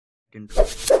Hello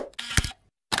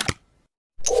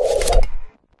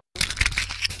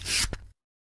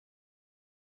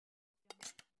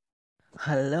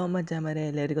മച്ചാന്മാരെ,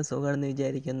 എല്ലാവർക്കും സുഖമാണെന്ന്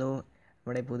വിചാരിക്കുന്നു.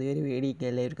 നമ്മുടെ പുതിയൊരു വീഡിയോയ്ക്ക്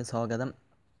എല്ലാവർക്കും സ്വാഗതം.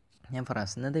 ഞാൻ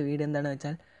ഇന്നത്തെ വീഡിയോ എന്താണെന്ന്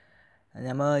വെച്ചാൽ,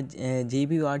 നമ്മൾ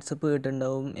GB വാട്സപ്പ്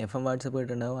കിട്ടുന്നുണ്ടാവും, FM വാട്സപ്പ്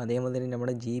കിട്ടുന്നുണ്ടാവും. അതേപോലെ തന്നെ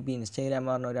നമ്മുടെ GB ഇൻസ്റ്റാഗ്രാം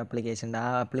പറഞ്ഞ ഒരു ആപ്ലിക്കേഷൻ ഉണ്ട്.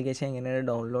 ആ ആപ്ലിക്കേഷൻ എങ്ങനെയാണ്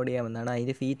ഡൗൺലോഡ് ചെയ്യാമെന്നാണ്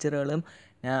അതിൻ്റെ ഫീച്ചറുകളും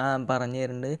ഞാൻ പറഞ്ഞു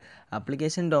തരുന്നുണ്ട്.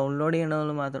 ആപ്ലിക്കേഷൻ ഡൗൺലോഡ്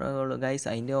ചെയ്യണമെന്ന് മാത്രമേ ഉള്ളൂ ഗൈസ്.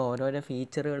 അതിൻ്റെ ഓരോരോ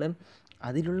ഫീച്ചറുകളും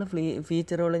അതിലുള്ള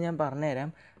ഫീച്ചറുകൾ ഞാൻ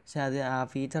പറഞ്ഞുതരാം. പക്ഷേ ആ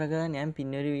ഫീച്ചറൊക്കെ ഞാൻ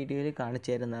പിന്നെ ഒരു വീഡിയോയിൽ കാണിച്ചു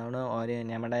തരുന്നതാണ്.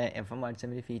 നമ്മുടെ FM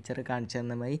വാട്സപ്പിൽ ഫീച്ചർ കാണിച്ചു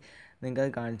തന്നമായി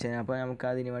നിങ്ങൾക്കത് കാണിച്ചു തരാം. അപ്പോൾ നമുക്ക്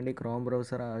അതിന് വേണ്ടി ക്രോം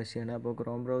ബ്രൗസർ ആവശ്യമാണ്. അപ്പോൾ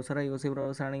ക്രോം ബ്രൗസർ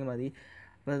ബ്രൗസർ ആണെങ്കിൽ മതി.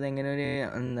 അപ്പോൾ അതെങ്ങനെ ഒരു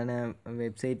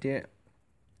വെബ്സൈറ്റ്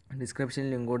ഡിസ്ക്രിപ്ഷനിൽ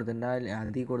ലിങ്ക് കൊടുത്തിട്ടുണ്ട്.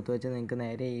 അതിൽ കൊടുത്തു വെച്ചാൽ നിങ്ങൾക്ക്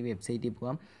നേരെ ഈ വെബ്സൈറ്റിൽ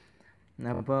പോകാം.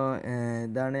 അപ്പോൾ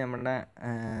ഇതാണ് നമ്മുടെ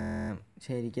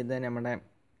ശരിക്കും നമ്മുടെ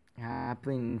ആപ്പ്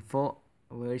ഇൻഫോ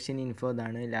വേർഷൻ ഇൻഫോ.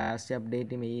 ഇതാണ് last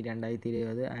update May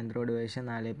 2020, Android version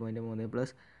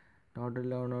 4.3+. Total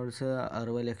downloads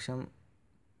 6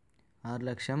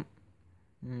 lakh.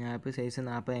 App size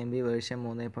 40 MB, version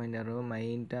 3.60.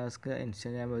 Main task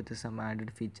Instagram with some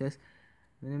added features.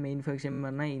 ഇതിന് മെയിൻ ഫംഗ്ഷൻ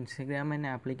പറഞ്ഞാൽ ഇൻസ്റ്റാഗ്രാം എന്ന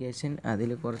ആപ്ലിക്കേഷൻ അതിൽ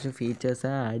കുറച്ച് ഫീച്ചേഴ്സ്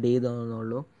ആഡ്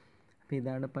ചെയ്തോന്നുള്ളൂ. അപ്പോൾ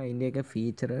ഇതാണ് ഇപ്പോൾ അതിൻ്റെയൊക്കെ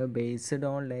feature. Based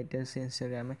on latest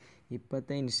Instagram,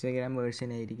 ഇപ്പോഴത്തെ ഇൻസ്റ്റാഗ്രാം വേർഷൻ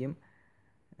ആയിരിക്കും.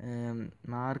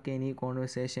 Mark any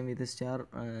conversation with star,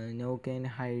 no can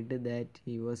hide that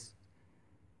yours.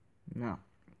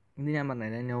 ഇത് ഞാൻ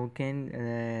പറഞ്ഞുതരാം. No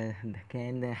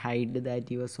can hide that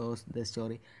your source the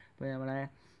story. അപ്പോൾ നമ്മളെ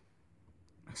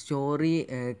സ്റ്റോറി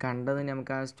കണ്ടത്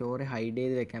നമുക്ക് ആ സ്റ്റോറി ഹൈഡ്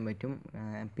ചെയ്ത് വെക്കാൻ പറ്റും.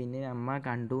 പിന്നെ നമ്മൾ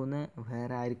കണ്ടു എന്ന്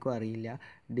വേറെ ആർക്കും അറിയില്ല.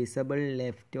 Disable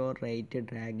left or right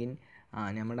ഡ്രാഗിൻ.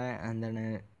 നമ്മുടെ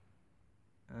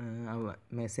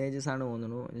മെസ്സേജസ് ആണ്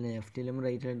തോന്നുന്നു. ലെഫ്റ്റിലും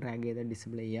റൈറ്റിലും ഡ്രാഗ് ചെയ്ത്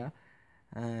ഡിസബിൾ ചെയ്യുക.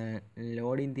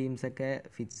 ലോഡിങ് തീംസൊക്കെ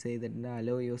ഫിക്സ് ചെയ്തിട്ടുണ്ട്.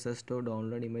 Hello users to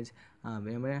download image.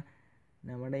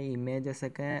 നമ്മുടെ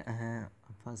ഇമേജസൊക്കെ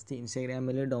ഫസ്റ്റ്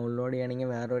ഇൻസ്റ്റാഗ്രാമിൽ ഡൗൺലോഡ് ചെയ്യണമെങ്കിൽ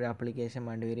വേറൊരു ആപ്ലിക്കേഷൻ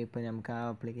വേണ്ടി വരും. ഇപ്പോൾ നമുക്ക് ആ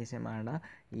ആപ്ലിക്കേഷൻ വേണ്ട,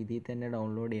 ഇതിൽ തന്നെ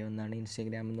ഡൗൺലോഡ് ചെയ്യാവുന്നതാണ്.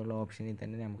 ഇൻസ്റ്റാഗ്രാം എന്നുള്ള ഓപ്ഷനിൽ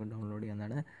തന്നെ നമുക്ക് ഡൗൺലോഡ്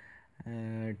ചെയ്യാവുന്നതാണ്.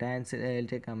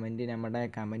 Translate comment. നമ്മുടെ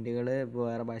കമൻറ്റുകൾ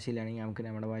വേറെ ഭാഷയിലാണെങ്കിൽ നമുക്ക്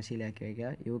നമ്മുടെ ഭാഷയിലാക്കി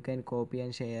വയ്ക്കുക. You can copy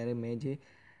and share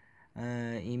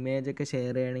ഇമേജൊക്കെ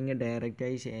share ചെയ്യണമെങ്കിൽ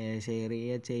ഡയറക്റ്റായി ഷെയർ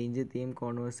ചെയ്യുക. Change theme,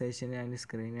 conversation and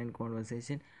screen and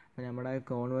conversation. അപ്പോൾ നമ്മുടെ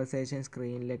കോൺവെർസേഷൻ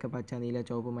സ്ക്രീനിലൊക്കെ പച്ച, നീല,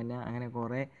 ചുവപ്പ്, മഞ്ഞ അങ്ങനെ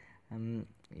കുറേ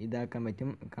ഇതാക്കാൻ പറ്റും,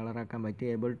 കളറാക്കാൻ പറ്റും.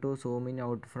 Able to zoom in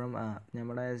out from.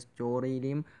 നമ്മുടെ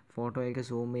സ്റ്റോറിയിലെയും ഫോട്ടോയൊക്കെ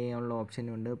സൂം ചെയ്യാനുള്ള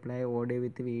ഓപ്ഷനുണ്ട്. പ്ലേ ഓഡിയോ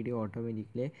വിത്ത് വീഡിയോ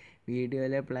ഓട്ടോമാറ്റിക്കലി.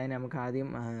 വീഡിയോയിലെ പ്ലേ നമുക്ക് ആദ്യം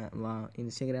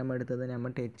ഇൻസ്റ്റാഗ്രാം എടുത്തത്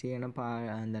നമ്മൾ ടച്ച് ചെയ്യണം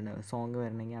സോങ്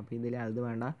വരണമെങ്കിൽ. അപ്പോൾ ഇതിൽ അത്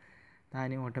വേണ്ട,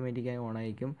 താനും ഓട്ടോമാറ്റിക്കായി ഓൺ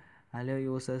ആയിരിക്കും. Hello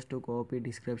users to copy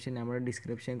description. നമ്മുടെ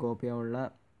ഡിസ്ക്രിപ്ഷൻ കോപ്പി ചെയ്യാനുള്ള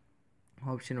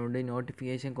ഓപ്ഷനുണ്ട്.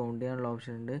 നോട്ടിഫിക്കേഷൻ കൗണ്ട് ചെയ്യാനുള്ള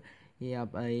ഓപ്ഷനുണ്ട്.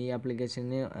 ഈ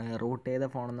ആപ്ലിക്കേഷന് റൂട്ട് ചെയ്ത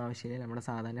ഫോണൊന്നും ആവശ്യമില്ല, നമ്മുടെ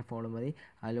സാധാരണ ഫോൺ മതി.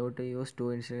 Hello to use to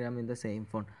Instagram in the same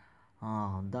phone.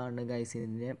 അതാണ് ഗൈസ്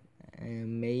ഇതിൻ്റെ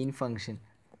മെയിൻ ഫംഗ്ഷൻ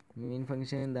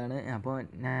എന്താണ്. അപ്പോൾ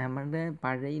നമ്മുടെ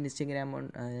പഴയ ഇൻസ്റ്റാഗ്രാം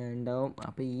ഉണ്ടാവും.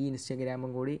 അപ്പോൾ ഈ ഇൻസ്റ്റാഗ്രാമും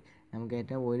കൂടി നമുക്ക്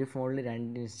ഏറ്റവും ഒരു ഫോണിൽ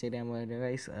 2 ഇൻസ്റ്റാഗ്രാം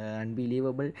ഗൈസ്.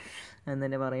 അൺബിലീവബിൾ എന്ന്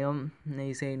തന്നെ പറയാം.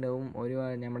 നൈസായി ഉണ്ടാവും.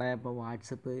 നമ്മുടെ ഇപ്പോൾ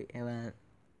വാട്സപ്പ്,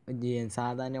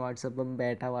 സാധാരണ വാട്സപ്പും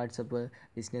ബേട്ട വാട്സപ്പ്,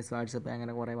 ബിസിനസ് വാട്സപ്പ്,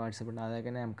 അങ്ങനെ കുറേ വാട്സപ്പ് ഉണ്ട്.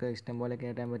 അതൊക്കെ നമുക്ക് ഇഷ്ടം പോലെ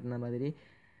കയറ്റാൻ പറ്റുന്ന മാതിരി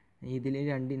ഇതിൽ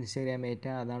 2 ഇൻസ്റ്റാഗ്രാം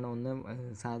കയറ്റാം. അതാണ് ഒന്ന്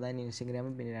സാധാരണ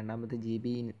ഇൻസ്റ്റാഗ്രാമും, പിന്നെ രണ്ടാമത്തെ GB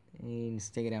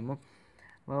ഇൻസ്റ്റാഗ്രാമും.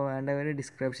 അപ്പോൾ വേണ്ടവർ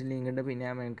ഡിസ്ക്രിപ്ഷനിൽ ലിങ്ക് ഉണ്ട്. പിന്നെ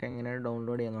നമുക്ക് എങ്ങനെ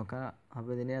ഡൗൺലോഡ് ചെയ്യാൻ നോക്കാം.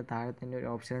 അപ്പോൾ ഇതിൻ്റെ താഴെ തന്നെ ഒരു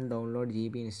option download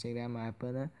GB Instagram app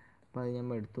എന്ന്. അപ്പോൾ അത്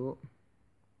നമ്മൾ എടുത്തു.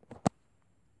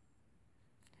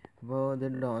 അപ്പോൾ ഇത്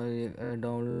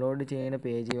ഡൗൺലോഡ് ചെയ്യുന്ന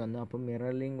പേജ് വന്നു. അപ്പോൾ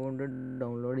മിറർ ലിങ്ക് കൊണ്ട്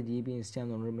ഡൗൺലോഡ് GB ഇൻസ്റ്റാ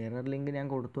എന്നുള്ളൂ. മിറർ ലിങ്ക് ഞാൻ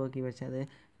കൊടുത്തു നോക്കി, പക്ഷേ അത്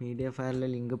മീഡിയ ഫയലിലെ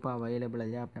ലിങ്ക് ഇപ്പോൾ അവൈലബിൾ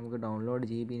അല്ല. അപ്പോൾ നമുക്ക് ഡൗൺലോഡ്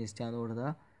GB ഇൻസ്റ്റാ എന്ന്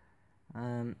കൊടുത്താൽ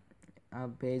ആ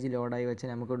പേജ് ലോഡായി വെച്ചാൽ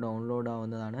നമുക്ക് ഡൗൺലോഡ്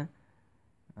ആവുന്നതാണ്.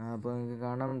 അപ്പോൾ നിങ്ങൾക്ക്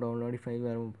കാണാം ഡൗൺലോഡ് ഫയൽ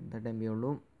വേറെ 38 MB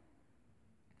ഉള്ളൂ.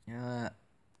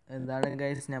 എന്താണ്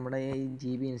ഗൈസ് നമ്മുടെ ഈ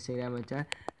GB ഇൻസ്റ്റാഗ്രാം വെച്ചാൽ,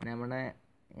 നമ്മുടെ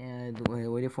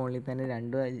ഒരു ഫോണിൽ തന്നെ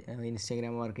 2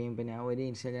 ഇൻസ്റ്റാഗ്രാം വർക്ക് ചെയ്യും. പിന്നെ ആ ഒരു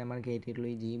ഇൻസ്റ്റാഗ്രാമാണ് കയറ്റിയിട്ടുള്ളൂ.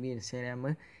 ഈ GB ഇൻസ്റ്റാഗ്രാം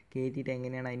കയറ്റിയിട്ട്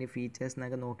എങ്ങനെയാണ് അതിൻ്റെ ഫീച്ചേഴ്സ്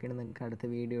എന്നൊക്കെ നോക്കിയിട്ട് നിങ്ങൾക്ക് അടുത്ത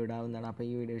വീഡിയോ ഇടാവുന്നതാണ്. അപ്പോൾ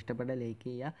ഈ വീഡിയോ ഇഷ്ടപ്പെട്ടാൽ ലൈക്ക്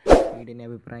ചെയ്യുക, വീഡിയോൻ്റെ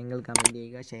അഭിപ്രായങ്ങൾ കമൻറ്റ്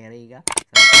ചെയ്യുക, ഷെയർ ചെയ്യുക,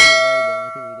 സബ്സ്ക്രൈബ് ചെയ്യുക.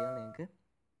 ഇതുപോലത്തെ വീഡിയോ നിങ്ങൾക്ക്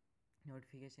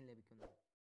നോട്ടിഫിക്കേഷൻ ലഭിക്കുന്നു.